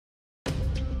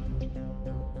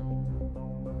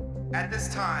At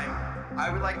this time, I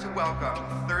would like to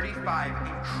welcome 35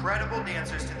 incredible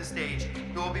dancers to the stage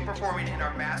who will be performing in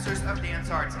our Masters of Dance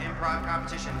Arts Improv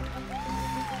competition.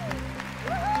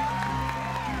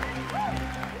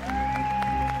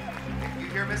 If you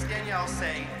hear Miss Danielle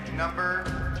say, number,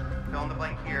 fill in the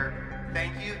blank here,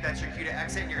 thank you, that's your cue to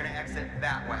exit, and you're gonna exit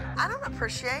that way. I don't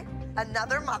appreciate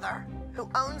another mother who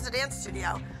owns a dance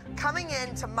studio coming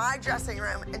into my dressing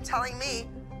room and telling me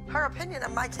her opinion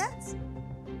of my kids.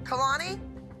 Kalani,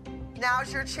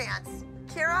 now's your chance.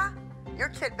 Kira, your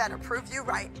kid better prove you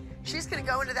right. She's gonna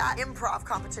go into that improv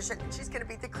competition and she's gonna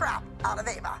beat the crap out of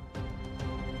Ava.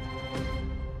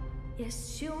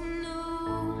 Yes, you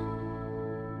knew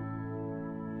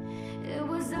it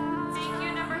was all. Thank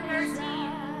you, number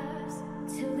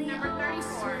 13. Number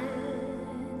 34.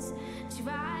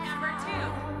 Number 2.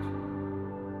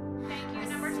 Thank you,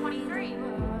 number 23.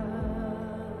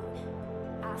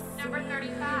 Number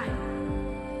 35.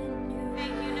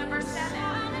 Thank you, number 7.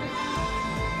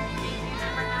 Thank you,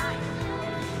 number 9.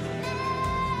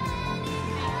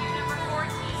 Thank you, number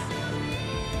 14.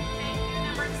 Thank you,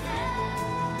 number 10.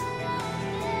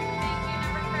 Thank you,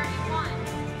 number 31.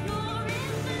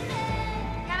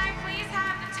 Can I please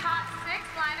have the top 6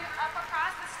 line up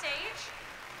across the stage?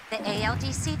 The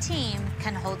ALDC team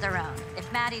can hold their own. If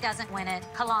Maddie doesn't win it,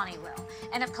 Kalani will.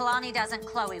 And if Kalani doesn't,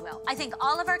 Chloe will. I think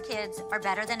all of our kids are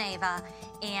better than Ava,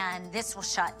 and this will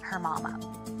shut her mom up.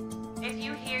 If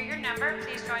you hear your number,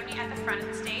 please join me at the front of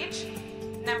the stage.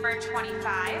 Number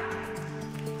 25.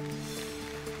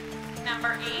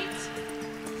 Number 8.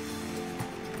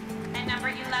 And number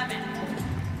 11.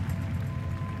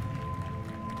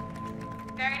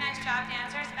 Very nice job,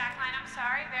 dancers. Backline, I'm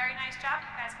sorry. Very nice job. You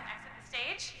guys can exit the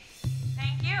stage.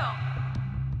 Thank you.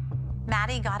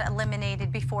 Maddie got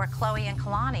eliminated before Chloe and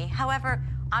Kalani. However,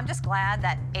 I'm just glad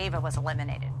that Ava was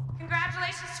eliminated.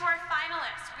 Congratulations to our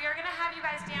finalists. We are gonna have you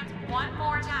guys dance one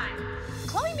more time.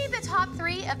 Chloe made the top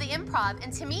 3 of the improv,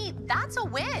 and to me, that's a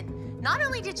win. Not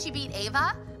only did she beat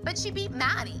Ava, but she beat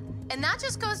Maddie. And that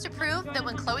just goes to prove that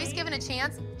when Chloe's given a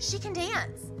chance, she can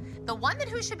dance. The one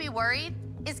who should be worried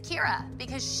is Kira,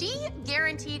 because she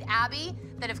guaranteed Abby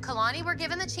that if Kalani were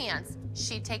given the chance,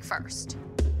 she'd take first.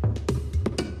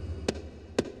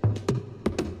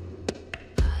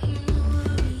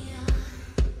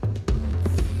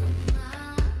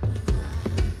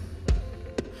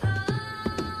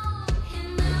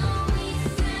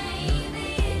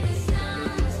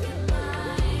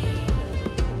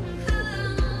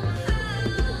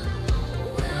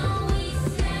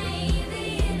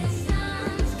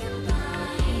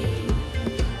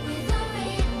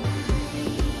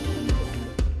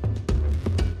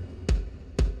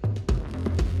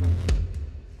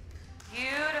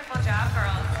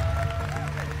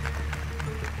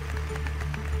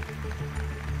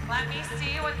 Let me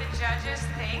see what the judges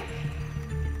think.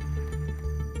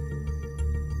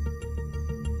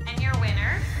 And your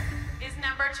winner is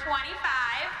number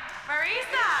 25,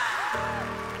 Marisa.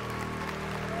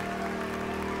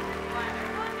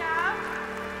 Wonderful job.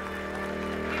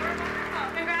 You were wonderful.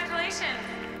 Congratulations.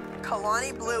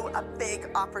 Kalani blew a big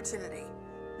opportunity.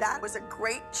 That was a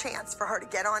great chance for her to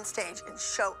get on stage and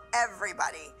show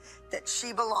everybody that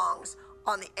she belongs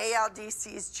on the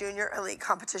ALDC's Junior Elite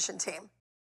Competition team.